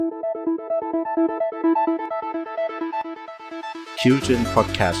Children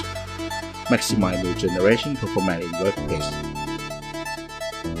Podcast Maximize New Generation Performance in Workplace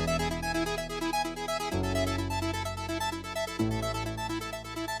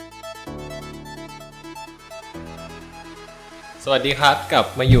สวัสดีครับกลับ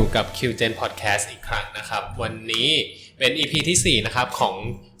มาอยู่กับ QGen Podcast อีกครั้งนะครับวันนี้เป็น EP ที่4นะครับของ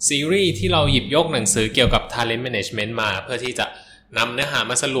ซีรีส์ที่เราหยิบยกหนังสือเกี่ยวกับ Talent Management มาเพื่อที่จะนำเนื้อหา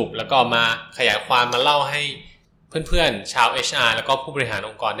มาสรุปแล้วก็มาขยายความมาเล่าให้เพื่อนๆชาว HR แล้วก็ผู้บริหารอ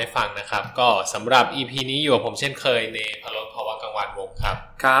งค์กรได้ฟังนะครับก็สำหรับ EP นี้อยู่กับผมเช่นเคยในพลภาวะกังวานวงศ์ครับ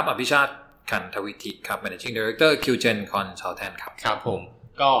ครับอภิชาติขันธวิธิครับ Managing Director QGen Consultant ครับครับผม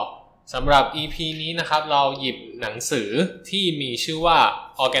ก็สำหรับ EP นี้นะครับเราหยิบหนังสือที่มีชื่อว่า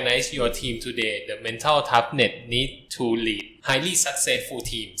Organize Your Team Today: The Mental Toughness Need to Lead Highly Successful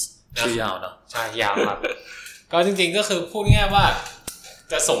Teams ชื่อยาวเนาะใช่ยาวครับ ก็จริงๆก็คือพูดง่ายๆว่า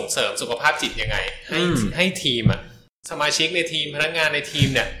จะส่งเสริมสุขภาพจิตยังไงให้ทีมสมาชิกในทีมพนักงานในทีม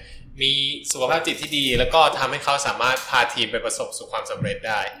เนี่ยมีสุขภาพจิตที่ดีแล้วก็ทำให้เขาสามารถพาทีมไปประสบสู่ความสำเร็จไ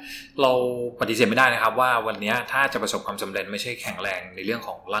ด้เราปฏิเสธไม่ได้นะครับว่าวันนี้ถ้าจะประสบความสำเร็จไม่ใช่แข็งแรงในเรื่องข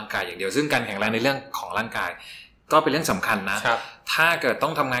องร่างกายอย่างเดียวซึ่งการแข็งแรงในเรื่องของร่างกายก็เป็นเรื่องสำคัญนะถ้าเกิดต้อ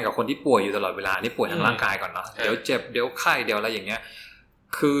งทำงานกับคนที่ป่วยอยู่ตลอดเวลานี่ป่วยทางร่างกายก่อนเนาะเดี๋ยวเจ็บเดี๋ยวไข้เดี๋ยวอะไรอย่างเงี้ย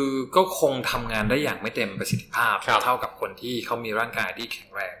คือก็คงทำงานได้อย่างไม่เต็มประสิทธิภาพเท่ากับคนที่เขามีร่างกายที่แข็ง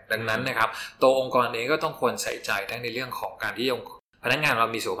แรงดังนั้นนะครับตัวองค์กรเองก็ต้องควรใส่ใจทั้งในเรื่องของการที่พนักงานเรา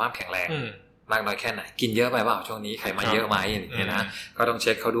มีสุขภาพแข็งแรงมากน้อยแค่ไหนกินเยอะไปเปล่าช่วงนี้ไขมันเยอะไหมอย่างเงี้ยนะก็ต้องเ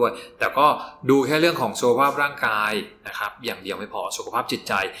ช็คเขาด้วยแต่ก็ดูแค่เรื่องของสุขภาพร่างกายนะครับอย่างเดียวไม่พอสุขภาพจิต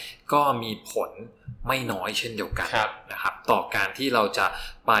ใจก็มีผลไม่น้อยเช่นเดียวกันนะครับต่อการที่เราจะ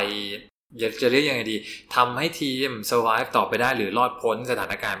ไปจะเรียกยังไงดีทำให้ทีม survive ต่อไปได้หรือรอดพ้นสถา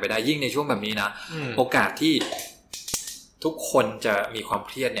นการณ์ไปได้ยิ่งในช่วงแบบนี้นะโอกาสที่ทุกคนจะมีความเ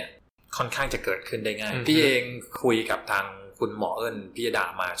ครียดเนี่ยค่อนข้างจะเกิดขึ้นได้ง่ายพี่เองคุยกับทางคุณหมอเอิญพี่ดา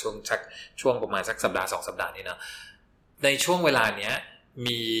มาช่วงประมาณสักสัปดาห์2สัปดาห์นี้นะในช่วงเวลาเนี้ย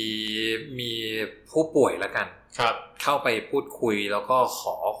มีผู้ป่วยละกันเข้าไปพูดคุยแล้วก็ข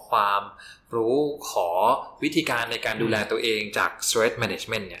อความรู้ขอวิธีการในการดูแลตัวเองจาก stress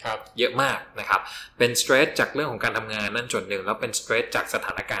management เนี่ยเยอะมากนะครับเป็น stress จากเรื่องของการทำงานนั่นส่วนหนึ่งแล้วเป็น stress จากสถ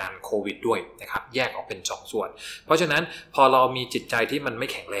านการณ์โควิดด้วยนะครับแยกออกเป็น2ส่วนเพราะฉะนั้นพอเรามีจิตใจที่มันไม่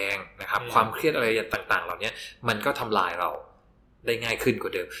แข็งแรงนะครับความเครียดอะไรต่างๆเหล่านี้มันก็ทำลายเราได้ง่ายขึ้นกว่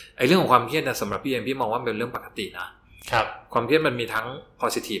าเดิมไอ้เรื่องของความเครียดนะสำหรับพี่มองว่าเป็นเรื่องปกตินะครับความเครียดมันมีทั้ง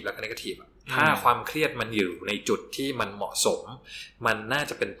positive และ negative ถ้าความเครียดมันอยู่ในจุดที่มันเหมาะสมมันน่า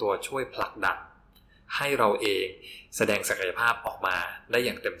จะเป็นตัวช่วยผลักดันให้เราเองแสดงศักยภาพออกมาได้อ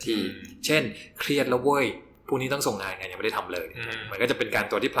ย่างเต็มที่เช่นเครียดแล้วเว้ยพรุ่งนี้ต้องส่งงานยังไม่ได้ทำเลยมันก็จะเป็นการ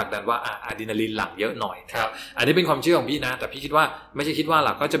ตัวที่ผลักดันว่าอะดรีนาลีนหลั่งเยอะหน่อยครับอันนี้เป็นความเชื่อของพี่นะแต่พี่คิดว่าไม่ใช่คิดว่าหร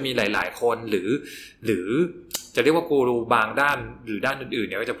อกก็จะมีหลายๆคนหรือจะเรียกว่ากูรูบางด้านหรือด้านอื่นๆ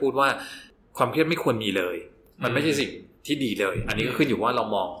เนี่ยก็จะพูดว่าความเครียดไม่ควรมีเลยมันไม่ใช่สิ่งที่ดีเลยอันนี้ก็ขึ้นอยู่ว่าเรา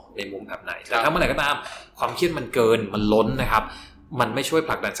มองในมุมแบบไหนแต่ถ้าเมื่อไหร่ก็ตามความเครียดมันเกินมันล้นนะครับมันไม่ช่วยผ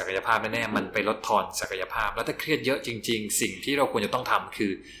ลักดันศักยภาพแน่ๆมันไปลดทอนศักยภาพแล้วถ้าเครียดเยอะจริงๆสิ่งที่เราควรจะต้องทำคื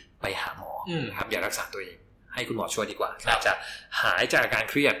อไปหาหมอนะครับอย่ารักษาตัวเองให้คุณหมอช่วยดีกว่าจะหายจากอาการ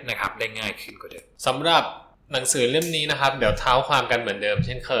เครียดนะครับได้ง่ายขึ้นกว่าเดิมสำหรับหนังสือเล่มนี้นะครับเดี๋ยวเท้าความกันเหมือนเดิมเ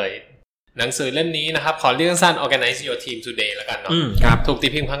ช่นเคยหนังสือเล่มนี้นะครับขอเรียกสั้น Organize Your Team Today แล้วกันเนาะถูกตี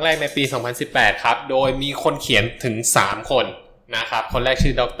พิมพ์ครั้งแรกในปี 2018 ครับโดยมีคนเขียนถึง3คนนะครับคนแรก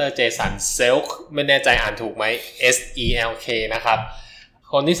ชื่อดร. เจสันเซลค์ไม่แน่ใจอ่านถูกไหม SELK นะครับ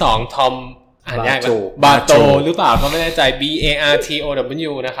คนที่2ทอมอ่านยากบาโตหรือเปล่าก็ไม่แน่ใจ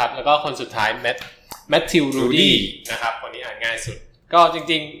BARTOW นะครับแล้วก็คนสุดท้ายแมทธิวรูดี้นะครับคนนี้อ่านง่ายสุดก็จ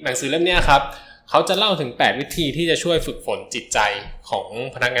ริงๆหนังสือเล่มนี้ครับเขาจะเล่าถึง8วิธีที่จะช่วยฝึกฝนจิตใจของ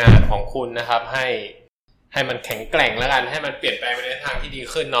พนักงานของคุณนะครับให้มันแข็งแกร่งแล้วกันให้มันเปลี่ยนแปลงไปในทางที่ดี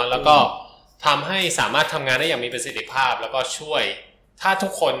ขึ้นเนาะแล้วก็ทำให้สามารถทำงานได้อย่างมีประสิทธิภาพแล้วก็ช่วยถ้าทุ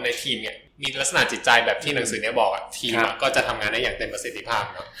กคนในทีมเนี่ยมีลักษณะจิตใจแบบที่หนังสือเนี้ยบอกทีมก็จะทำงานได้อย่างเต็มประสิทธิภาพ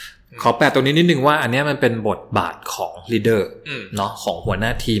เนาะขอแปะตรงนี้นิดนึงว่าอันนี้มันเป็นบทบาทของลีดเดอร์เนาะของหัวหน้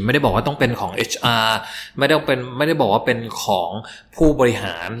าทีมไม่ได้บอกว่าต้องเป็นของ HR ไม่ได้บอกว่าเป็นของผู้บริห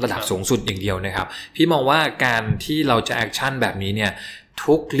ารระดับสูงสุดอย่างเดียวนะครับพี่มองว่าการที่เราจะแอคชั่นแบบนี้เนี่ย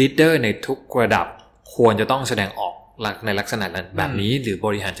ทุกลีดเดอร์ในทุกระดับควรจะต้องแสดงออกในลักษณะนั้นแบบนี้หรือบ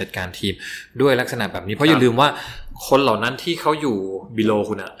ริหารจัดการทีมด้วยลักษณะแบบนี้เพราะอย่าลืมว่าคนเหล่านั้นที่เขาอยู่ below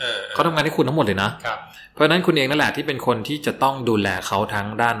คุณเขาทำงานให้คุณทั้งหมดเลยนะเพราะฉะนั้นคุณเองนั่นแหละที่เป็นคนที่จะต้องดูแลเขาทั้ง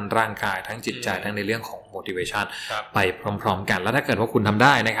ด้านร่างกายทั้งจิตใจทั้งในเรื่องของ motivation ไปพร้อมๆกันแล้วถ้าเกิดว่าคุณทำไ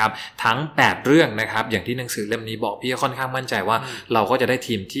ด้นะครับทั้ง8เรื่องนะครับอย่างที่หนังสือเล่มนี้บอกพี่ก็ค่อนข้างมั่นใจว่าเราก็จะได้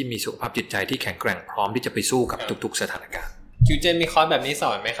ทีมที่มีสุขภาพจิตใจที่แข็งแกร่งพร้อมที่จะไปสู้กับทุกๆสถานการณ์ จ QGen มีคอร์สแบบนี้ส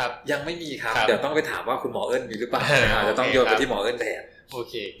อนไหมครับยังไม่มีครับเดี๋ยวต้องไปถามว่าคุณหมอเอิญมีหรือเปล่าจะต้องโยนไปที่หมอเอิญแทนโอ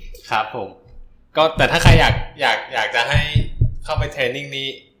เคครับผมก็แต่ถ้าใครอยากจะให้เข้าไปเทรนนิ่งนี้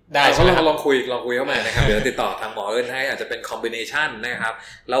ได้ใช่ไหมครับลองคุยเข้ามานะครับเดี๋ยวติดต่อทางหมอเอิญให้อาจจะเป็นคอมบิเนชันนะครับ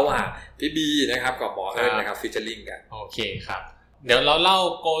ระหว่างพี่บีนะครับกับหมอเอิญนะครับฟีเจอริ่งกันโอเคครับเดี๋ยวเราเล่า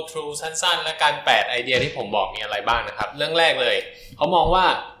go through สั้นๆและการ8ไอเดียที่ผมบอกมีอะไรบ้างนะครับเรื่องแรกเลยเขามองว่า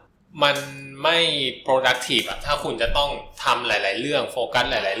มันไม่ productive อะถ้าคุณจะต้องทำหลายๆเรื่องโฟกัส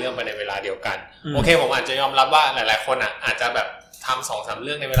หลายๆเรื่องไปในเวลาเดียวกันโอเคผมอาจจะยอมรับว่าหลายๆคนอะอาจจะแบบทำ 2-3 เ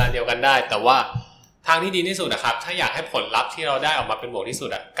รื่องในเวลาเดียวกันได้แต่ว่าทางที่ดีที่สุดนะครับถ้าอยากให้ผลลัพธ์ที่เราได้ออกมาเป็นบวกที่สุด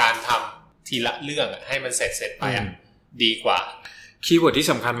อะการทำทีละเรื่องให้มันเสร็จไปอะดีกว่าคีย์เวิร์ดที่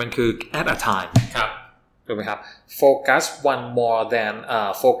สำคัญมันคือ at a time ครับถูกไหมครับ focus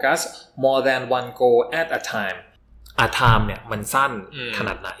more than one goal at a time a time เนี่ยมันสั้นข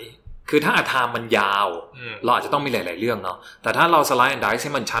นาดไหนคือถ้า a time มันยาวเราอาจจะต้องมีหลายๆเรื่องเนาะแต่ถ้าเรา slice and dice ใ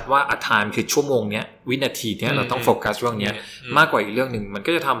ห้มันชัดว่า a time คือชั่วโมงเนี้ยวินาทีเนี้ยเราต้องโฟกัสเรื่องเนี้ยมากกว่าอีกเรื่องนึงมัน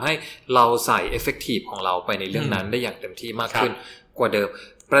ก็จะทำให้เราใส่ effective ของเราไปในเรื่องนั้นได้อย่างเต็มที่มากขึ้นกว่าเดิม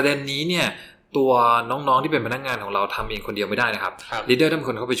ประเด็นนี้เนี่ยตัวน้องๆที่เป็นพนักงานของเราทำเองคนเดียวไม่ได้นะครับ leader ต้องเป็น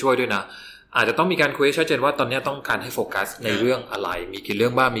คนเข้าไปช่วยด้วยนะอาจจะต้องมีการคุยให้ชัดเจนว่าตอนนี้ต้องการให้โฟกัสในเรื่องอะไรมีกี่เรื่อ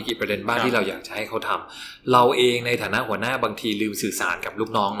งบ้างมีกี่ประเด็นบ้างที่เราอยากจะให้เขาทำเราเองในฐานะหัวหน้าบางทีลืมสื่อสารกับลูก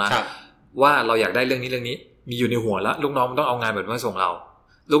น้องนะว่าเราอยากได้เรื่องนี้มีอยู่ในหัวแล้วลูกน้องต้องเอางานแบบมาส่งเรา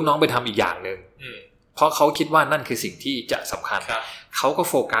ลูกน้องไปทำอีกอย่างนึงเพราะเขาคิดว่านั่นคือสิ่งที่จะสำคัญเขาก็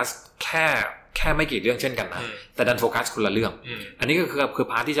โฟกัสแค่ไม่กี่เรื่องเช่นกันนะแต่ดันโฟกัสคนละเรื่องอันนี้ก็คือ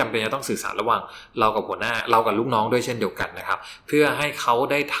พาร์ทที่จำเป็นจะต้องสื่อสารระหว่างเรากับหัวหน้าเรากับลูกน้องด้วยเช่นเดียวกันนะครับเพื่อให้เขา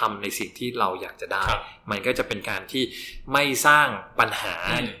ได้ทำในสิ่งที่เราอยากจะได้มันก็จะเป็นการที่ไม่สร้างปัญหา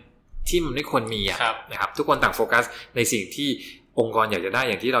ที่มันไม่ควรมีนะครับทุกคนต่างโฟกัสในสิ่งที่องค์กรอยากจะได้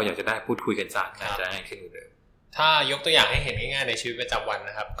อย่างที่เราอยากจะได้พูดคุยกันซะจะง่ายขึ้นเลยถ้ายกตัวอย่างให้เห็นง่ายๆในชีวิตประจำวัน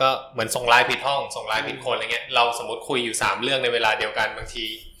นะครับก็เหมือนส่งไลน์ผิดห้องส่งไลน์ผิดคนอะไรเงี้ยเราสมมติคุยอยู่3เรื่องในเวลาเดียวกันบางที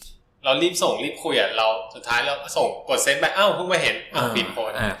เรารีบส่งรีบคุยเราสุดท้ายเราส่งกดเซ็นไปเพิ่งมาเห็นผิดค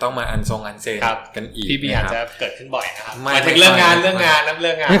นต้องมาอันเซ็นกันอีกพี่บีอาจจะเกิดขึ้นบ่อยนะครับหมายถึงเรื่องงานนะเรื่องงา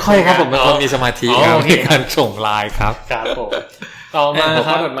นไม่ค่อยครับผมเป็นคนมีสมาธิในการส่งไลน์ครับครับผมต่อมาค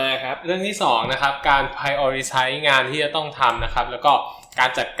รับเรื่องที่2นะครับการ prioritize งานที่จะต้องทำนะครับแล้วก็การ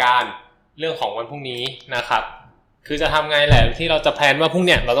จัดการเรื่องของวันพรุ่งนี้นะครับคือจะทำไงแหละที่เราจะแพลนว่าพรุ่งเ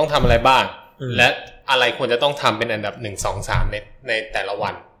นี้ยเราต้องทำอะไรบ้างและอะไรควรจะต้องทำเป็นอันดับ1 2 3ในแต่ละ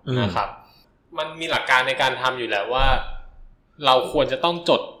วันนะครับมันมีหลักการในการทำอยู่แล้วว่าเราควรจะต้อง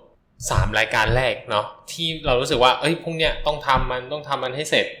จด3รายการแรกเนาะที่เรารู้สึกว่าพรุ่งเนี้ยต้องทำมันให้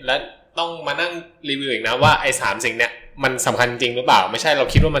เสร็จและต้องมานั่งรีวิวอีกนะว่าไอ้3สิ่งเนี้ยมันสำคัญจริงหรือเปล่าไม่ใช่เรา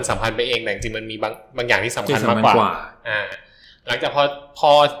คิดว่ามันสำคัญไปเองแต่จริงมันมีบางอย่างที่สำคัญมากกว่าหลังจากพ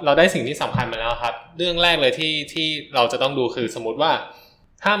อเราได้สิ่งที่สำคัญมาแล้วครับเรื่องแรกเลยที่เราจะต้องดูคือสมมติว่า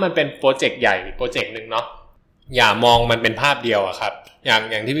ถ้ามันเป็นโปรเจกต์ใหญ่โปรเจกต์นึงเนาะอย่ามองมันเป็นภาพเดียวอะครับอ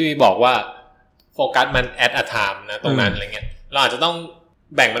ย่างที่พี่บอกว่าโฟกัสมัน at a time นะตรงนั้นอะไรเงี้ยเราอาจจะต้อง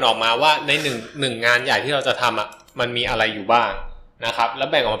แบ่งมันออกมาว่าในหนึ่งงานใหญ่ที่เราจะทำอะมันมีอะไรอยู่บ้างนะครับแล้ว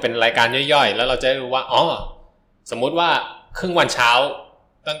แบ่งออกมาเป็นรายการย่อยๆแล้วเราจะรู้ว่าสมมุติว่าครึ่งวันเช้า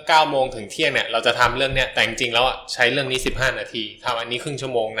ตั้ง 9 โมงถึงเที่ยงเนี่ยเราจะทำเรื่องเนี้ยแต่จริงๆแล้วใช้เรื่องนี้15 นาทีทำอันนี้ครึ่งชั่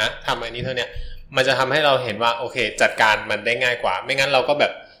วโมงนะทำอันนี้เท่านี้มันจะทำให้เราเห็นว่าโอเคจัดการมันได้ง่ายกว่าไม่งั้นเราก็แบ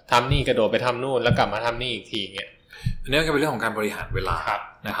บทำนี่กระโดดไปทำนู่นแล้วกลับมาทำนี่อีกทีเงี้ยอันนี้ก็เป็นเรื่องของการบริหารเวลา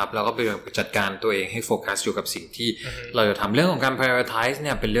นะครับเราก็ไปจัดการตัวเองให้โฟกัสอยู่กับสิ่งที่เราจะทำเรื่องของการ prioritize เ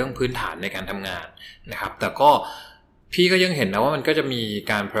นี่ยเป็นเรื่องพื้นฐานในการทำงานนะครับแต่ก็พี่ก็ยังเห็นนะว่ามันก็จะมี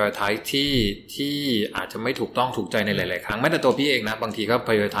การ prioritize ที่อาจจะไม่ถูกต้องถูกใจในหลายๆครั้งแม้แต่ตัวพี่เองนะบางทีก็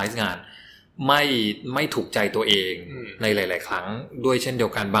prioritize งานไม่ถูกใจตัวเองในหลายๆครั้งด้วยเช่นเดีย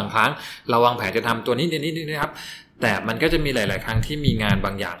วกันบางครั้งเราวางแผนจะทำตัวนี้นะครับแต่มันก็จะมีหลายๆครั้งที่มีงานบ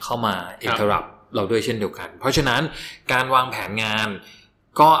างอย่างเข้ามา interrupt เราด้วยเช่นเดียวกันเพราะฉะนั้นการวางแผนงาน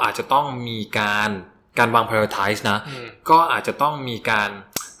ก็อาจจะต้องมีการวาง prioritize นะก็อาจจะต้องมีการ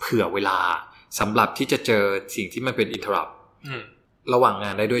เผื่อเวลาสำหรับที่จะเจอสิ่งที่มันเป็น interrupt ระหว่างงา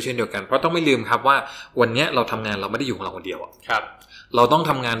นได้ด้วยเช่นเดียวกันเพราะต้องไม่ลืมครับว่าวันนี้เราทำงานเราไม่ได้อยู่ของเราคนเดียวครับเราต้อง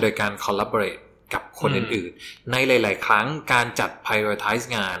ทำงานโดยการ collaborate กับคนอื่นๆในหลายๆครั้งการจัด prioritize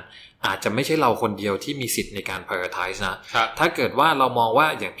งานอาจจะไม่ใช่เราคนเดียวที่มีสิทธิ์ในการ prioritize นะถ้าเกิดว่าเรามองว่า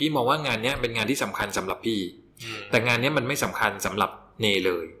อย่างพี่มองว่างานนี้เป็นงานที่สำคัญสำหรับพี่แต่งานนี้มันไม่สำคัญสำหรับเนเ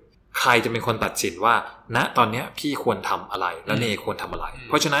ลยใครจะเป็นคนตัดสินว่าณตอนนี้พี่ควรทำอะไรแล้วเนควรทำอะไร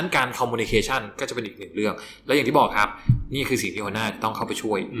เพราะฉะนั้นการ communication ก็จะเป็นอีกหนึ่งเรื่องและอย่างที่บอกครับนี่คือสิ่งที่หัวหน้าต้องเข้าไป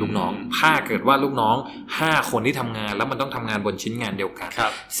ช่วยลูกน้องถ้าเกิดว่าลูกน้อง5คนที่ทำงานแล้วมันต้องทำงานบนชิ้นงานเดียวกัน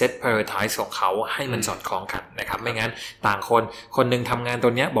set prioritize ของเขาให้มันสอดคล้องกันนะครับไม่งั้นต่างคนนึงทำงานตั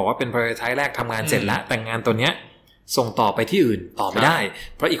วเนี้ยบอกว่าเป็น prioritize แรกทำงานเสร็จแล้วแต่งานตัวเนี้ย ส่งต่อไปที่อื่นต่อไม่ได้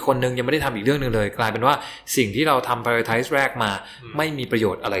เพราะอีกคนนึงยังไม่ได้ทำอีกเรื่องนึงเลยกลายเป็นว่าสิ่งที่เราทำ prioritize แรกมาไม่มีประโย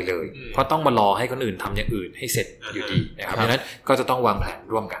ชน์อะไรเลยเพราะต้องมารอให้คนอื่นทำอย่างอื่นให้เสร็จอยู่ดีนะครับดังนั้นก็จะต้องวางแผน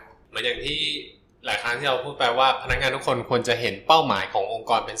ร่วมกันเหมือนอย่างที่หลายครั้งที่เราพูดไปว่าพนักงานทุกคนควรจะเห็นเป้าหมายขององค์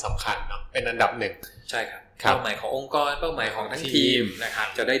กรเป็นสำคัญเนาะเป็นอันดับหนึ่งใช่ครับเป้าหมายขององค์กรเป้าหมายของทั้งทีมนะครับ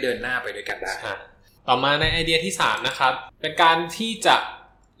จะได้เดินหน้าไปด้วยกันได้ต่อมาในไอเดียที่3นะครับเป็นการที่จะ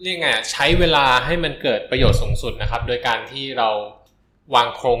เรียกไงใช้เวลาให้มันเกิดประโยชน์สูงสุดนะครับโดยการที่เราวาง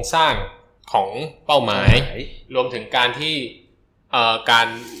โครงสร้างของเป้าหมายรวมถึงการที่การ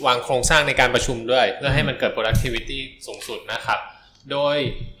วางโครงสร้างในการประชุมด้วยเพื่อให้มันเกิด productivity สูงสุดนะครับโดย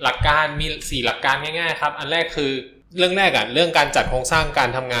หลักการมี4หลักการง่ายๆครับอันแรกคือเรื่องแรกเรื่องการจัดโครงสร้างการ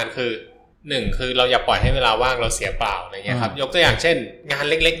ทำงานคือ1คือเราอย่าปล่อยให้เวลาว่างเราเสียเปล่าอะไรเงี้ยครับยกตัวอย่างเช่นงาน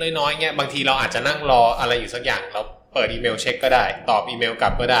เล็กๆน้อยๆเงี้ยบางทีเราอาจจะนั่งรออะไรอยู่สักอย่างเราเปิดอีเมลเช็คก็ได้ตอบอีเมลกลั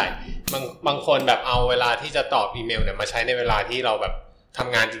บก็ได้บางคนแบบเอาเวลาที่จะตอบอีเมลเนี่ยมาใช้ในเวลาที่เราแบบท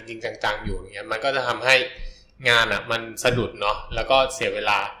ำงานจริงๆจังๆอยู่อย่างเงี้ยมันก็จะทำให้งานมันสะดุดเนาะแล้วก็เสียเว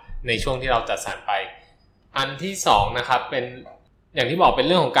ลาในช่วงที่เราจัดสรรไปอันที่2นะครับเป็นอย่างที่บอกเป็นเ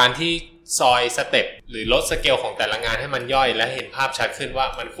รื่องของการที่ซอยสเต็ปหรือลดสเกลของแต่ละงานให้มันย่อยและเห็นภาพชัดขึ้นว่า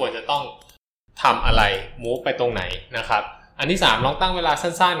มันควรจะต้องทำอะไรมูฟไปตรงไหนนะครับอันที่3ลองตั้งเวลา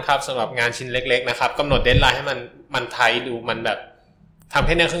สั้นๆครับสำหรับงานชิ้นเล็กๆนะครับกำหนดเดดไลน์ให้มันไทยดูมันแบบทำแ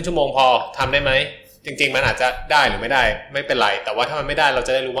ค่ในครึ่งชั่วโมงพอทำได้ไหมจริงๆมันอาจจะได้หรือไม่ได้ไม่เป็นไรแต่ว่าถ้ามันไม่ได้เราจ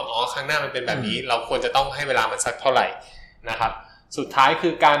ะได้รู้ว่าครั้งหน้ามันเป็นแบบนี้เราควรจะต้องให้เวลามันสักเท่าไหร่นะครับสุดท้ายคื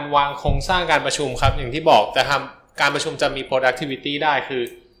อการวางโครงสร้างการประชุมครับอย่างที่บอกจะทำการประชุมจะมี productivity ได้คือ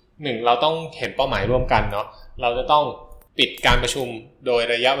1เราต้องเห็นเป้าหมายร่วมกันเนาะเราจะต้องปิดการประชุมโดย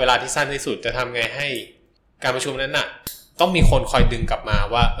ระยะเวลาที่สั้นที่สุดจะทำไงให้การประชุมนั้นน่ะต้องมีคนคอยดึงกลับมา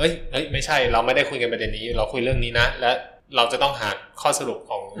ว่าเอ้ยไม่ใช่เราไม่ได้คุยกันประเด็นนี้เราคุยเรื่องนี้นะและเราจะต้องหาข้อสรุป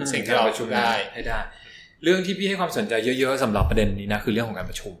ของสิ่งที่เราประชุมได้ให้ได้เรื่องที่พี่ให้ความสนใจเยอะๆสำหรับประเด็นนี้นะคือเรื่องของการ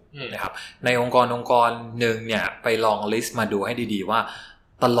ประชุมนะครับในองค์กรหนึ่งเนี่ยไปลองลิสต์มาดูให้ดีๆว่า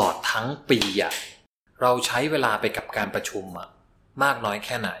ตลอดทั้งปีเราใช้เวลาไปกับการประชุมมากน้อยแ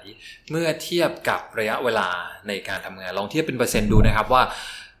ค่ไหนเมื่อเทียบกับระยะเวลาในการทำงานลองเทียบเป็นเปอร์เซ็นต์ดูนะครับว่า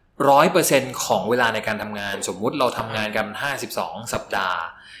 100% ของเวลาในการทำงานสมมุติเราทำงานกัน52สัปดา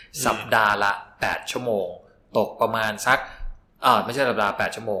ห์ละ8ชั่วโมงตกประมาณสักไม่ใช่สัปดาห์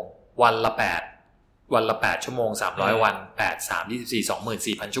8ชั่วโมงวันละ8ชั่วโมง300วัน8 3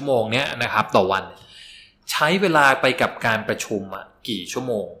 24 24,000 ชั่วโมงเนี้ยนะครับต่อวันใช้เวลาไปกับการประชุมกี่ชั่ว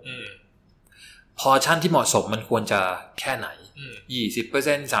โมงพอชั่นที่เหมาะสมมันควรจะแค่ไหน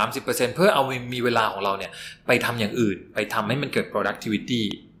 20% 30% เพื่อเอามีเวลาของเราเนี่ยไปทำอย่างอื่นไปทำให้มันเกิด productivity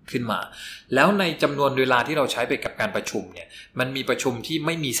ขึ้นมาแล้วในจำนวนเวลาที่เราใช้ไปกับการประชุมเนี่ยมันมีประชุมที่ไ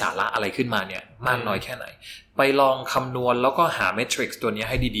ม่มีสาระอะไรขึ้นมาเนี่ยมากน้อยแค่ไหนไปลองคำนวณแล้วก็หาเมทริกซ์ตัวนี้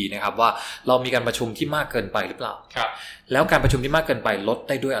ให้ดีๆนะครับว่าเรามีการประชุมที่มากเกินไปหรือเปล่าครับแล้วการประชุมที่มากเกินไปลด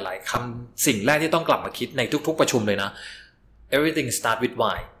ได้ด้วยอะไรสิ่งแรกที่ต้องกลับมาคิดในทุกๆประชุมเลยนะ everything start with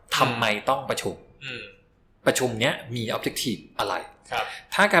why ทำไมต้องประชุมประชุมเนี้ยมี objective อะไร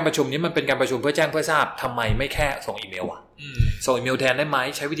ถ้าการประชุมนี้มันเป็นการประชุมเพื่อแจ้งเพื่อทราบทำไมไม่แค่ส่งอีเมลส่งอีเมลแทนได้ไหม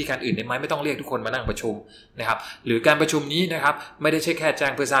ใช้วิธีการอื่นได้ไหมไม่ต้องเรียกทุกคนมานั่งประชุมนะครับหรือการประชุมนี้นะครับไม่ได้ใช่แค่แจ้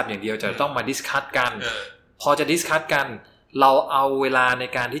งเพื่อทราบอย่างเดียวจะต้องมาดิสคัสกันพอจะดิสคัสกันเราเอาเวลาใน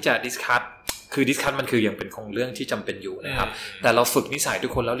การที่จะดิสคัสคือดิสคัสมันคืออย่างเป็นของเรื่องที่จำเป็นอยู่นะครับแต่เราฝึกนิสัยทุ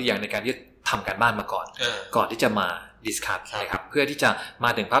กคนแล้วหรือยังในการที่ทำการบ้านมาก่อนที่จะมาดิสคัสนะครับเพื่อที่จะมา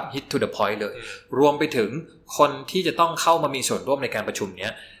ถึงพับ hit to the point เลยรวมไปถึงคนที่จะต้องเข้ามามีส่วนร่วมในการประชุมเนี้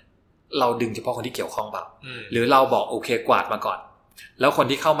ยเราดึงเฉพาะคนที่เกี่ยวข้องเปล่าหรือเราบอกโอเคกวาดมาก่อนแล้วคน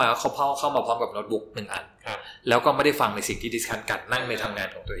ที่เข้ามาเขาเข้ามาพร้อมกับโน้ตบุ๊ก1อันแล้วก็ไม่ได้ฟังในสิ่งที่ดิสคัสกันนั่งในทำงาน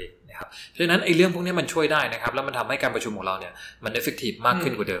ของตัวเองนะครับเพราะฉะนั้นไอ้เรื่องพวกนี้มันช่วยได้นะครับแล้วมันทำให้การประชุมของเราเนี่ยมันเอฟเฟกตีฟมาก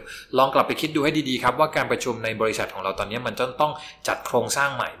ขึ้นกว่าเดิมลองกลับไปคิดดูให้ดีๆครับว่าการประชุมในบริษัทของเราตอนนี้มันต้องจัดโครงสร้าง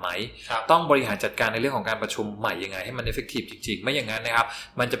ใหม่ไหมต้องบริหารจัดการในเรื่องของการประชุมใหม่ยังไงให้มันเอฟเฟกตีฟจริงๆไม่อย่างนั้นนะครับ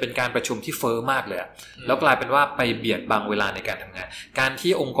มันจะเป็นการประชุมที่เฟ้อมากเลยแล้วกลายเป็นว่าไปเบียดบังเวลาในการทำงานการ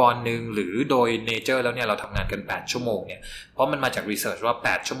ที่องค์กรนึงหรือโดยเนเจอร์แล้วเนี่ยเราทำงานกัน8ชั่วโมงเนี่ยเพราะมันมาจากรีเสิร์ชว่า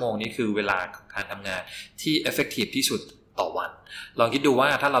8ชั่วโมงนี้คือเวลาการทำงานที่ effective ที่สุดต่อวันลองคิดดูว่า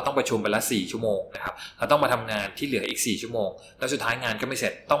ถ้าเราต้องประชุมไปละ4ชั่วโมงนะครับเราต้องมาทำงานที่เหลืออีก4ชั่วโมงแล้วสุดท้ายงานก็ไม่เสร็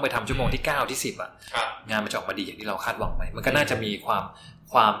จต้องไปทำชั่วโมงที่9ที่10งานมันจะออกมาดีอย่างที่เราคาดหวังไหมมันก็น่าจะมีค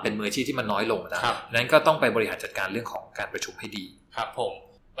วามเป็นมืออาชีพที่มันน้อยลงนะนั้นก็ต้องไปบริหารจัดการเรื่องของการประชุมให้ดีครับผม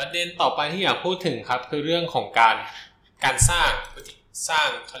ประเด็นต่อไปที่อยากพูดถึงครับคือเรื่องของการสร้าง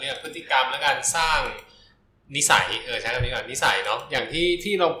เขาเรียกพฤติกรรมและการสร้างนิสัยใช้คำนี้ก่อนนิสัยเนาะอย่าง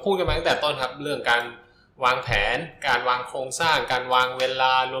ที่เราพูดกันมาตั้งแต่ต้นครับเรื่องการวางแผนการวางโครงสร้างการวางเวล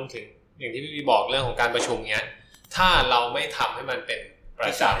ารวมถึงอย่างที่พี่บอกเรื่องของการประชุมเงี้ยถ้าเราไม่ทำให้มันเป็นปร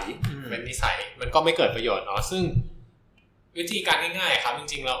ะจำเป็นนิสัยมันก็ไม่เกิดประโยชน์เนาะซึ่ง วิธีการง่ายๆครับจ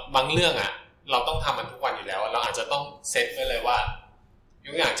ริงๆเราบางเรื่องเราต้องทำมันทุกวันอยู่แล้วเราอาจจะต้องเซตไว้เลยว่าย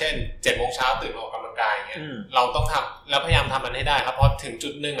กอย่างเช่น 7:00 นตื่นมาออกกำลังกายเงี้ยเราต้องทำแล้วพยายามทำมันให้ได้ครับเพราะถึงจุ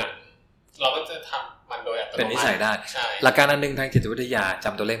ดนึงเราก็จะทำมันโดยอัตโนมัติเป็นนิสัยได้หลักการอันนึงทางจิตวิทยาจ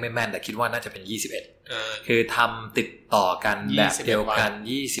ำตัวเลขไม่แม่นแต่คิดว่าน่าจะเป็น21คือทำติดต่อกันแบบเดียวกัน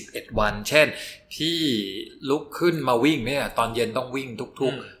21วันเช่นพี่ลุกขึ้นมาวิ่งเนี่ยตอนเย็นต้องวิ่ง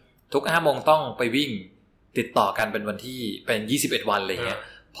ทุก 5 โมงต้องไปวิ่งติดต่อกันเป็นวันที่เป็น21วันอะไรเงี้ย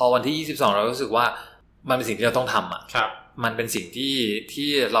พอวันที่22เรารู้สึกว่ามันเป็นสิ่งที่เราต้องทำมันเป็นสิ่ง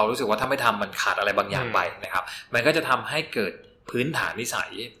ที่เรารู้สึกว่าถ้าไม่ทำมันขาดอะไรบางอย่างไปนะครับมันก็จะทำให้เกิดพื้นฐานนิสั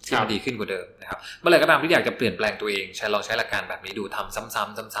ยที่มันดีขึ้นกว่าเดิมนะครับเมื่อไหร่ก็ตามที่อยากจะเปลี่ยนแปลงตัวเองลองใช้หลักการแบบนี้ดูทำซ้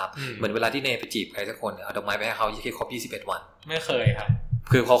ำๆเหมือนเวลาที่เนไปจีบใครสักคนเอาดอกไม้ไปให้เขาแค่ครบ21วันไม่เคยครับ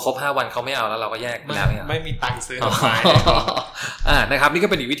คือพอครบ5วันเขาไม่เอาแล้วเราก็แยกแล้วไม่มีตังค์ซื้อดอกไม้นะครับนี่ก็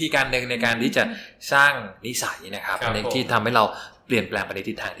เป็นอีกวิธีการนึงในการที่จะสร้างนิสัยนะครับในที่ทำให้เราเปลี่ยนแปลงไปใน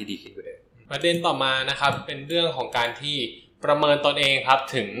ทิศทางที่ดีขึ้นกว่าเดิมประเด็นต่อมานะครับเป็นเรื่องของการที่ประเมินตนเองครับ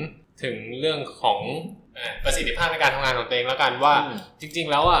ถึงเรื่องของประสิทธิภาพในการทำงานของตัวเองแล้วกันว่าจริง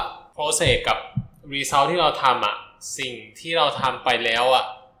ๆแล้วprocess กับ result ที่เราทำสิ่งที่เราทำไปแล้ว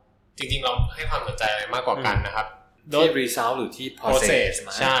จริงๆเราให้ความสนใจอะไรมากกว่ากันนะครับที่ result หรือที่ process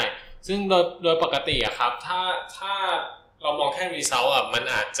ใช่ซึ่งโดยปกติครับถ้าเรามองแค่ result มัน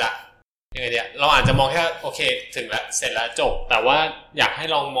อาจจะยังไงเนี่ยเราอาจจะมองแค่โอเคถึงแล้วเสร็จแล้วจบแต่ว่าอยากให้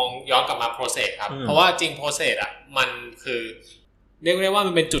ลองมองย้อนกลับมา process ครับเพราะว่าจริง process มันคือเรียกได้ว่า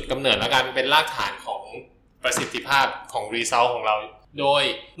มันเป็นจุดกำเนิดแล้วกันเป็นรากฐานของประสิทธิภาพของ result ของเราโดย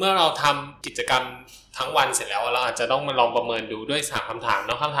เมื่อเราทำกิจกรรมทั้งวันเสร็จแล้วเราอาจจะต้องมาลองประเมินดูด้วย3คำถามเ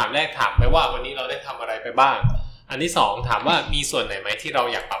นาะคำถามแรกถามไปว่าวันนี้เราได้ทำอะไรไปบ้างอันที่2ถามว่ามีส่วนไหนไหมที่เรา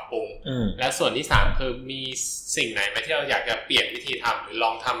อยากปรับปรุงและส่วนที่3คือมีสิ่งไหนไหมที่เราอยากจะเปลี่ยนวิธีทำหรือล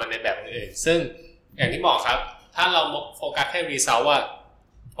องทำมันในแบบอื่นซึ่งอย่างที่บอกครับถ้าเราโฟกัสแค่ result ว่า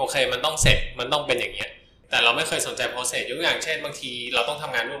โอเคมันต้องเสร็จมันต้องเป็นอย่างเงี้ยแต่เราไม่เคยสนใจ process ยกอย่างเช่นบางทีเราต้องท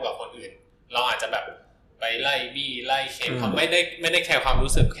ำงานร่วมกับคนอื่นเราอาจจะแบบไปไล่บี้ไล่เข็นเขาไม่ได้แคร์ความ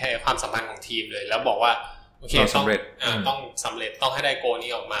รู้สึกแคร์ความสัมพันธ์ของทีมเลยแล้วบอกว่าโอเคต้องสำเร็จต้องให้ได้โก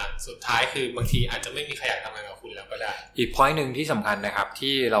นี้ออกมาสุดท้ายคือบางทีอาจจะไม่มีใครอยากทำงานกับคุณแล้วก็ได้อีก point นึงที่สำคัญนะครับ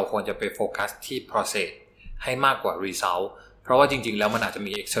ที่เราควรจะไปโฟกัสที่ process ให้มากกว่า result เพราะว่าจริงๆแล้วมันอาจจะ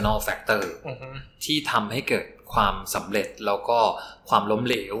มี external factor ที่ทำให้เกิดความสำเร็จแล้วก็ความล้ม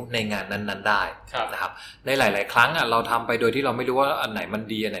เหลวในงานนั้นๆได้นะครับในหลายๆครั้งเราทำไปโดยที่เราไม่รู้ว่าอันไหนมัน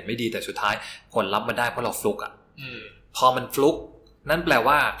ดีอันไหนไม่ดีแต่สุดท้ายผลลัพธ์มันได้เพราะเราฟลุกพอมันฟลุกนั่นแปล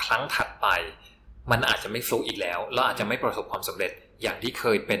ว่าครั้งถัดไปมันอาจจะไม่ฟลุกอีกแล้วแล้วอาจจะไม่ประสบความสำเร็จอย่างที่เค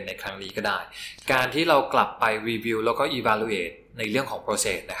ยเป็นในครั้งนี้ก็ได้การที่เรากลับไปรีวิวแล้วก็ evaluate ในเรื่องของ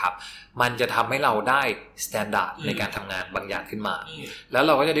process นะครับมันจะทำให้เราได้ standard ในการทำงานบางอย่างขึ้นมาแล้วเ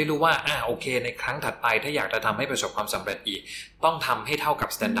ราก็จะได้รู้ว่าโอเคในครั้งถัดไปถ้าอยากจะทำให้ประสบความสำเร็จอีกต้องทำให้เท่ากับ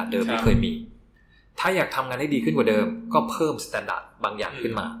standard เดิมที่เคยมีถ้าอยากทำงานให้ดีขึ้นกว่าเดิมก็เพิ่ม standard บางอย่าง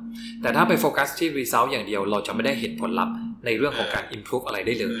ขึ้นมาแต่ถ้าไปโฟกัสที่ result อย่างเดียวเราจะไม่ได้เห็นผลลัพธ์ในเรื่องของการ improve อะไรไ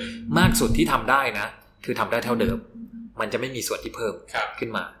ด้เลยมากสุดที่ทำได้นะคือทำได้เท่าเดิมมันจะไม่มีส่วนที่เพิ่มขึ้น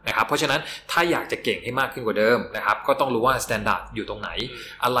มานะครับเพราะฉะนั้นถ้าอยากจะเก่งให้มากขึ้นกว่าเดิมนะครับก็ต้องรู้ว่า standard อยู่ตรงไหน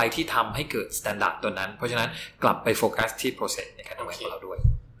อะไรที่ทำให้เกิด standard ตัวนั้นเพราะฉะนั้นกลับไปโฟกัสที่ process ในการทำงานของเราด้วย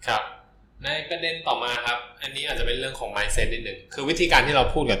ครับในประเด็นต่อมาครับอันนี้อาจจะเป็นเรื่องของ mindset นิดนึงคือวิธีการที่เรา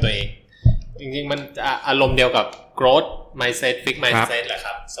พูดกับตัวเองจริงๆมันอารมณ์เดียวกับ growth mindset fix mindset แหละค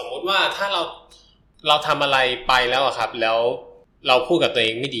รับสมมุติว่าถ้าเราทำอะไรไปแล้วครับแล้วเราพูดกับตัวเอ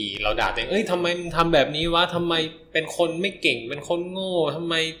งไม่ดีเราด่าตัวเองทำไมมึงทำแบบนี้วะทำไมเป็นคนไม่เก่งเป็นคนโง่ทำ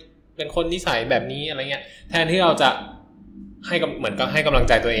ไมเป็นคนนิสัยแบบนี้อะไรเงี้ยแทนที่เราจะเหมือนกับให้กำลัง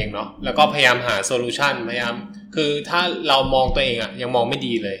ใจตัวเองเนาะแล้วก็พยายามหาโซลูชันพยายามคือถ้าเรามองตัวเองยังมองไม่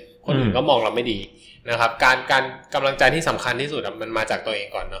ดีเลยคนอื่นก็มองเราไม่ดีนะครับการกำลังใจที่สำคัญที่สุดมันมาจากตัวเอง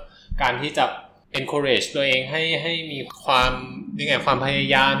ก่อนเนาะการที่จะ encourage ตัวเองให้มีความพย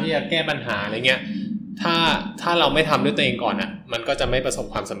ายามที่จะแก้ปัญหาอะไรเงี้ยถ้าเราไม่ทำด้วยตัวเองก่อนมันก็จะไม่ประสบ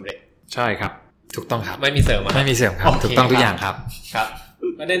ความสำเร็จใช่ครับถูกต้องครับไม่มีเสริมไม่มีเสริมครับถูกต้องทุกอย่างครับครับ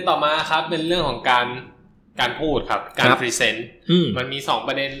ประเด็นต่อมาครับเป็นเรื่องของการพูดครับการพรีเซนต์มันมี2ป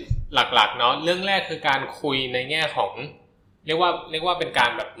ระเด็นหลักๆเนาะเรื่องแรกคือการคุยในแง่ของเรียกว่าเป็นการ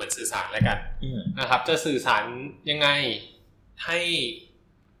แบบเหมือนสื่อสารแล้วกันนะครับจะสื่อสารยังไงใ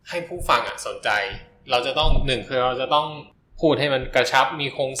ห้ผู้ฟังสนใจเราจะต้อง1คือเราจะต้องพูดให้มันกระชับมี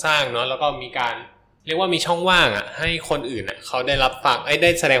โครงสร้างเนาะแล้วก็มีการเรียกว่ามีช่องว่างให้คนอื่นเขาได้รับฟังได้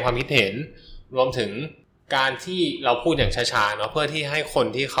แสดงความคิดเห็นรวมถึงการที่เราพูดอย่างช้าๆเนาะเพื่อที่ให้คน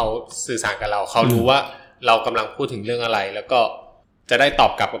ที่เขาสื่อสารกับเราเขารู้ว่าเรากำลังพูดถึงเรื่องอะไรแล้วก็จะได้ตอ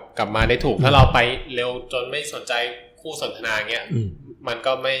บกลับมาได้ถูกถ้าเราไปเร็วจนไม่สนใจคู่สนทนาเงี้ย มัน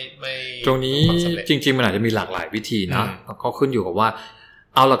ก็ไม่ตรงนี้จริงๆมันอาจจะมีหลากหลายวิธีนะก็ขึ้นอยู่กับว่า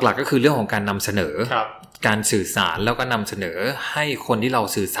เอาหลักๆก็คือเรื่องของการนำเสนอการสื่อสารแล้วก็นำเสนอให้คนที่เรา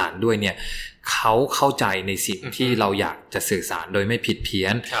สื่อสารด้วยเนี่ยเขาเข้าใจในสิ่งที่เราอยากจะสื่อสารโดยไม่ผิดเพี้ย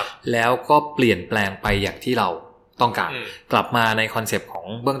นแล้วก็เปลี่ยนแปลงไปอย่างที่เราต้องการกลับมาในคอนเซปต์ของ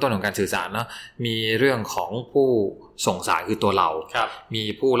เบื้องต้นของการสื่อสารเนาะมีเรื่องของผู้ส่งสารคือตัวเรามี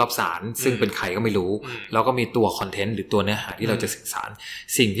ผู้รับสารซึ่งเป็นใครก็ไม่รู้แล้วก็มีตัวคอนเทนต์หรือตัวเนื้อหาที่เราจะสื่อสาร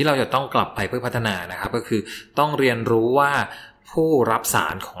สิ่งที่เราจะต้องกลับไปเพื่อพัฒนานะครับก็คือต้องเรียนรู้ว่าผู้รับสา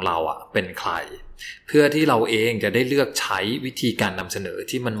รของเราเป็นใครเพื่อที่เราเองจะได้เลือกใช้วิธีการนำเสนอ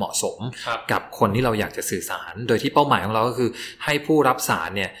ที่มันเหมาะสมกับคนที่เราอยากจะสื่อสารโดยที่เป้าหมายของเราก็คือให้ผู้รับสาร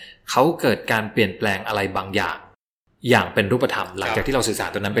เนี่ยเขาเกิดการเปลี่ยนแปลงอะไรบางอย่างเป็นรูปธรรมหลังจากที่เราสื่อสาร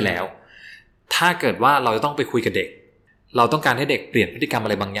ตัวนั้นไปแล้วถ้าเกิดว่าเราจะต้องไปคุยกับเด็กเราต้องการให้เด็กเปลี่ยนพฤติกรรมอะ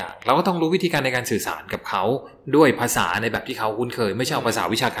ไรบางอย่างเราก็ต้องรู้วิธีการในการสื่อสารกับเขาด้วยภาษาในแบบที่เขาคุ้นเคยไม่ใช่เอาภาษา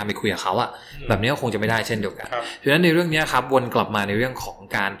วิชาการไปคุยกับเขาแบบนี้ก็คงจะไม่ได้เช่นเดียวกันเพราะฉะนั้นในเรื่องนี้ครับวนกลับมาในเรื่องของ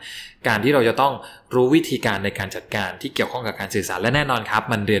การที่เราจะต้องรู้วิธีการในการจัดการที่เกี่ยวข้องกับการสื่อสารและแน่นอนครับ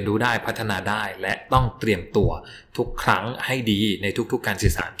มันเรียนรู้ได้พัฒนาได้และต้องเตรียมตัวทุกครั้งให้ดีในทุกๆการสื่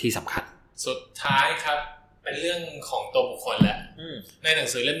อสารที่สำคัญสุดท้ายครับเป็นเรื่องของตัวบุคคลแหละในหนัง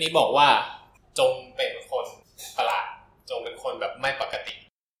สือเล่มนี้บอกว่าจงเป็นคนประหลาดจงเป็นคนแบบไม่ปกติ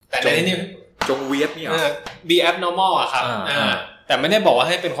แต่ในนี้จงเวียดเนี่ยbe abnormal อะครับแต่ไม่ได้บอกว่า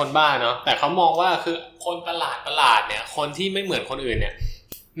ให้เป็นคนบ้าเนาะแต่เขามองว่าคือคนประหลาดเนี่ยคนที่ไม่เหมือนคนอื่นเนี่ย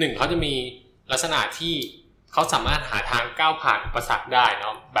หนึ่งเขาจะมีลักษณะที่เขาสามารถหาทางก้าวผ่านอุปสรรคได้เน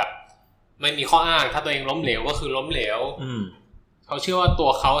าะแบบไม่มีข้ออ้างถ้าตัวเองล้มเหลวก็คือล้มเหลวเขาเชื่อว่าตัว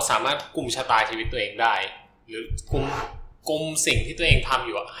เขาสามารถกุมชะตาชีวิตตัวเองได้หรือกุมสิ่งที่ตัวเองทำอ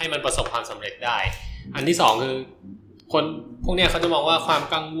ยู่ให้มันประสบความสำเร็จได้อันที่สองคือคนพวกเนี้ยเขาจะมองว่าความ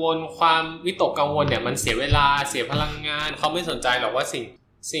กังวลความวิตกกังวลเนี่ยมันเสียเวลาเสียพลังงานเขาไม่สนใจหรอกว่า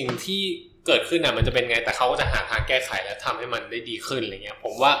สิ่งที่เกิดขึ้นน่ะมันจะเป็นไงแต่เขาก็จะหาทางแก้ไขและทำให้มันได้ดีขึ้นอะไรเงี้ยผ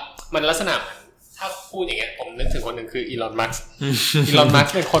มว่ามันลักษณะถ้าพูดอย่างเงี้ยผมนึกถึงคนหนึ่งคืออีลอนมัสก์อีลอนมัส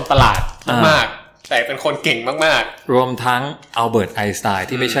ก์เป็นคนประหลาดมากแต่เป็นคนเก่งมากๆรวมทั้งอัลเบิร์ตไอน์สไตน์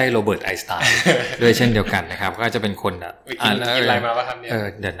ที่ไม่ใช่โรเบิร์ตไอน์สไตน์ด้วยเช่นเดียวกันนะครับก็จะเป็นคนกินอะไรมาป่ะครับเนี่ย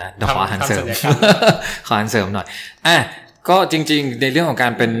เดี๋ยวนะขออาหารเสริมหน่อยก็จริงๆในเรื่องของกา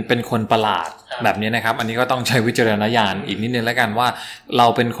รเป็นคนประหลาดแบบนี้นะครับอันนี้ก็ต้องใช้วิจารณญาณอีกนิดนึงแล้วกันว่าเรา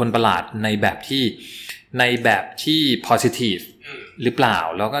เป็นคนประหลาดในแบบที่ positive หรือเปล่า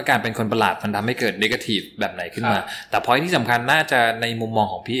แล้วก็การเป็นคนประหลาดมันทำให้เกิด negative แบบไหนขึ้นมาแต่ point ที่สำคัญน่าจะในมุมมอง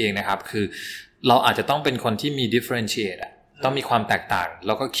ของพี่เองนะครับคือเราอาจจะต้องเป็นคนที่มี differentiate ต้องมีความแตกต่างแ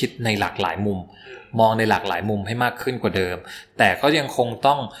ล้วก็คิดในหลากหลายมุมมองในหลากหลายมุมให้มากขึ้นกว่าเดิมแต่ก็ยังคง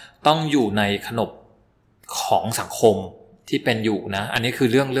ต้องอยู่ในขนบของสังคมที่เป็นอยู่นะอันนี้คือ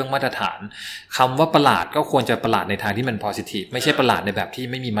เรื่องมาตรฐานคำว่าประหลาดก็ควรจะประหลาดในทางที่มัน positive ไม่ใช่ประหลาดในแบบที่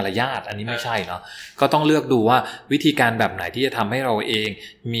ไม่มีมารยาทอันนี้ไม่ใช่เนาะก็ต้องเลือกดูว่าวิธีการแบบไหนที่จะทำให้เราเอง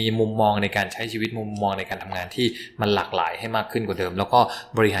มีมุมมองในการใช้ชีวิตมุมมองในการทำงานที่มันหลากหลายให้มากขึ้นกว่าเดิมแล้วก็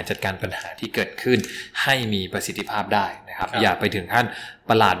บริหารจัดการปัญหาที่เกิดขึ้นให้มีประสิทธิภาพได้นะครับอย่าไปถึงขั้น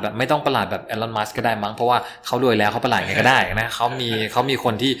ประหลาดแบบไม่ต้องประหลาดแบบอีลอนมัสก์ก็ได้มั้งเพราะว่าเขารวยแล้วเขาประหลาดไงก็ได้นะเขามีค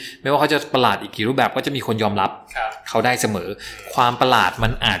นที่ไม่ว่าเขาจะประหลาดอีกกี่รูปแบบก็จะมีคนยอมรับเขาได้เสมอความประหลาดมั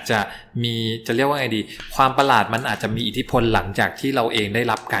นอาจจะมีจะเรียกว่าไงดีความประหลาดมันอาจจะมีอิทธิพลหลังจากที่เราเองได้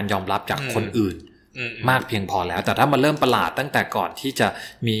รับการยอมรับจากคนอื่นมากเพียงพอแล้วแต่ถ้ามันเริ่มประหลาดตั้งแต่ก่อนที่จ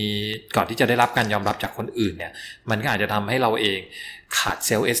ะได้รับการยอมรับจากคนอื่นเนี่ยมันก็อาจจะทำให้เราเองขาดเซ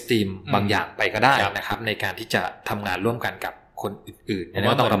ลฟ์เอสติมบางอย่างไปก็ได้นะครับในการที่จะทำงานร่วมกันกับคนอื่นๆ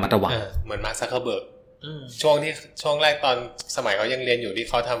ก็ต้องระมัดระวังเหมือนมาร์ค ซักเคอร์เบิร์กช่วงแรกตอนสมัยเขายังเรียนอยู่ที่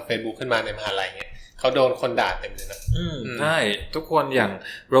เขาทำ Facebook ขึ้นมาในมหาลัยเงี้ยเขาโดนคนด่าเต็มเลยนะใช่ทุกคนอย่าง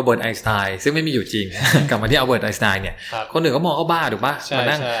โรเบิร์ตไอน์สไตน์ซึ่งไม่มีอยู่จริง กลับมาที่อัลเบิร์ตไอน์สไตน์เนี่ยคนอื่นก็มองเขาบ้าถูกป่ะมา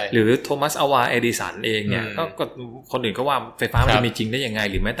นั่งหรือโทมัสอัลวาเอดิสันเองเนี่ยก็คนอื่นก็ว่าไฟฟ้ามันจะมีจริงได้ยังไง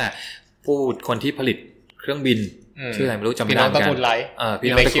หรือแม้แต่คนที่ผลิตเครื่องบินชื่ออะไรไม่รู้จำไม่ได้เหมือนกันพี่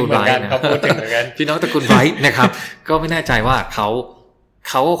น้องตระกูลไลท์เขาพูดถึงเหมือนกันพี่น้องตระกูลไลท์นะครับก็ไม่แน่ใจว่าเขา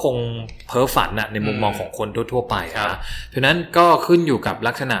ก็คงเพ้อฝันในมุมมองของคนทั่วๆไปนะเพราะนั้นก็ขึ้นอยู่กับ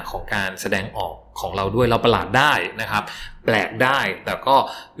ลักษณะของการแสดงออกของเราด้วยเราประหลาดได้นะครับแปลกได้แต่ก็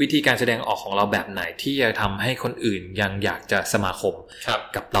วิธีการแสดงออกของเราแบบไหนที่จะทำให้คนอื่นยังอยากจะสมาคม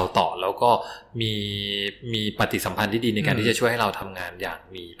กับเราต่อแล้วก็มีปฏิสัมพันธ์ที่ดีในการที่จะช่วยให้เราทำงานอย่าง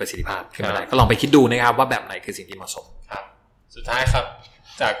มีประสิทธิภาพขึ้นมาได้ก็ลองไปคิดดูนะครับว่าแบบไหนคือสิ่งที่เหมาะสมครับสุดท้ายครับ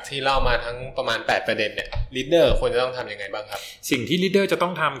จากที่เล่ามาทั้งประมาณ8ประเด็นเนี่ยลีดเดอร์ควรจะต้องทำยังไงบ้างครับสิ่งที่ลีดเดอร์จะต้อ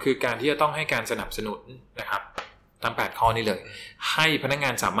งทำคือการที่จะต้องให้การสนับสนุนนะครับทั้ง8ข้อนี้เลยให้พนักงา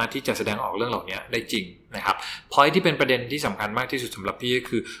นสามารถที่จะแสดงออกเรื่องเหล่านี้ได้จริงนะครับพอยที่เป็นประเด็นที่สำคัญมากที่สุดสำหรับพี่ก็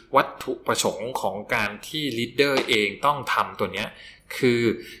คือวัตถุประสงค์ของการที่ลีดเดอร์เองต้องทำตัวนี้ คือ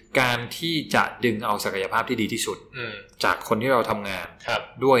การที่จะดึงเอาศักยภาพที่ดีที่สุดจากคนที่เราทำงาน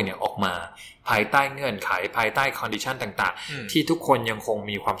ด้วยเนี่ยออกมาภายใต้เงื่อนไขภายใต้คอนดิชันต่างๆที่ทุกคนยังคง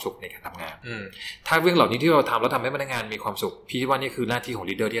มีความสุขในการทำงานถ้าเรื่องเหล่านี้ที่เราทำแล้วทำให้พนักงานมีความสุขพี่ว่านี่คือหน้าที่ของ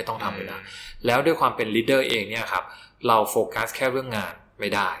ลีดเดอร์ที่จะต้องทำเลยนะแล้วด้วยความเป็นลีดเดอร์เองเนี่ยครับเราโฟกัสแค่เรื่องงานไม่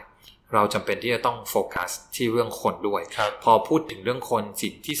ได้เราจำเป็นที่จะต้องโฟกัสที่เรื่องคนด้วยพอพูดถึงเรื่องคน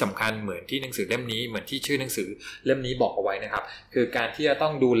สิ่งที่สำคัญเหมือนที่หนังสือเล่มนี้เหมือนที่ชื่อหนังสือเล่มนี้บอกเอาไว้นะครับคือการที่จะต้อ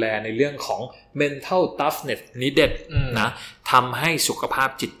งดูแลในเรื่องของ mental toughness needed นะทำให้สุขภาพ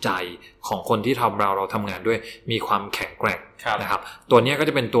จิตใจของคนที่เราทำงานด้วยมีความแข็งแกร่งนะครับตัวนี้ก็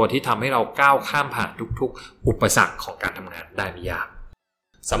จะเป็นตัวที่ทำให้เราก้าวข้ามผ่านทุกๆอุปสรรคของการทำงานได้ไม่ยาก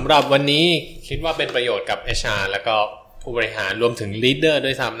สำหรับวันนี้คิดว่าเป็นประโยชน์กับ HR แล้วก็ผู้บริหารรวมถึงลีดเดอร์ด้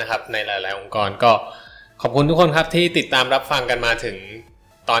วยซ้ำนะครับในหลายๆองค์กรก็ขอบคุณทุกคนครับที่ติดตามรับฟังกันมาถึง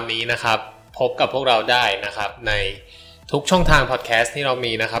ตอนนี้นะครับพบกับพวกเราได้นะครับในทุกช่องทางพอดแคสต์ที่เรา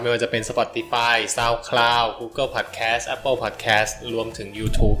มีนะครับไม่ว่าจะเป็น Spotify, SoundCloud, Google Podcast, Apple Podcast รวมถึง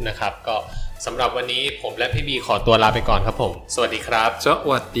YouTube นะครับก็สำหรับวันนี้ผมและพี่บีขอตัวลาไปก่อนครับผมสวัสดีครับส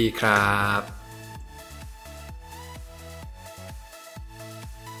วัสดีครับ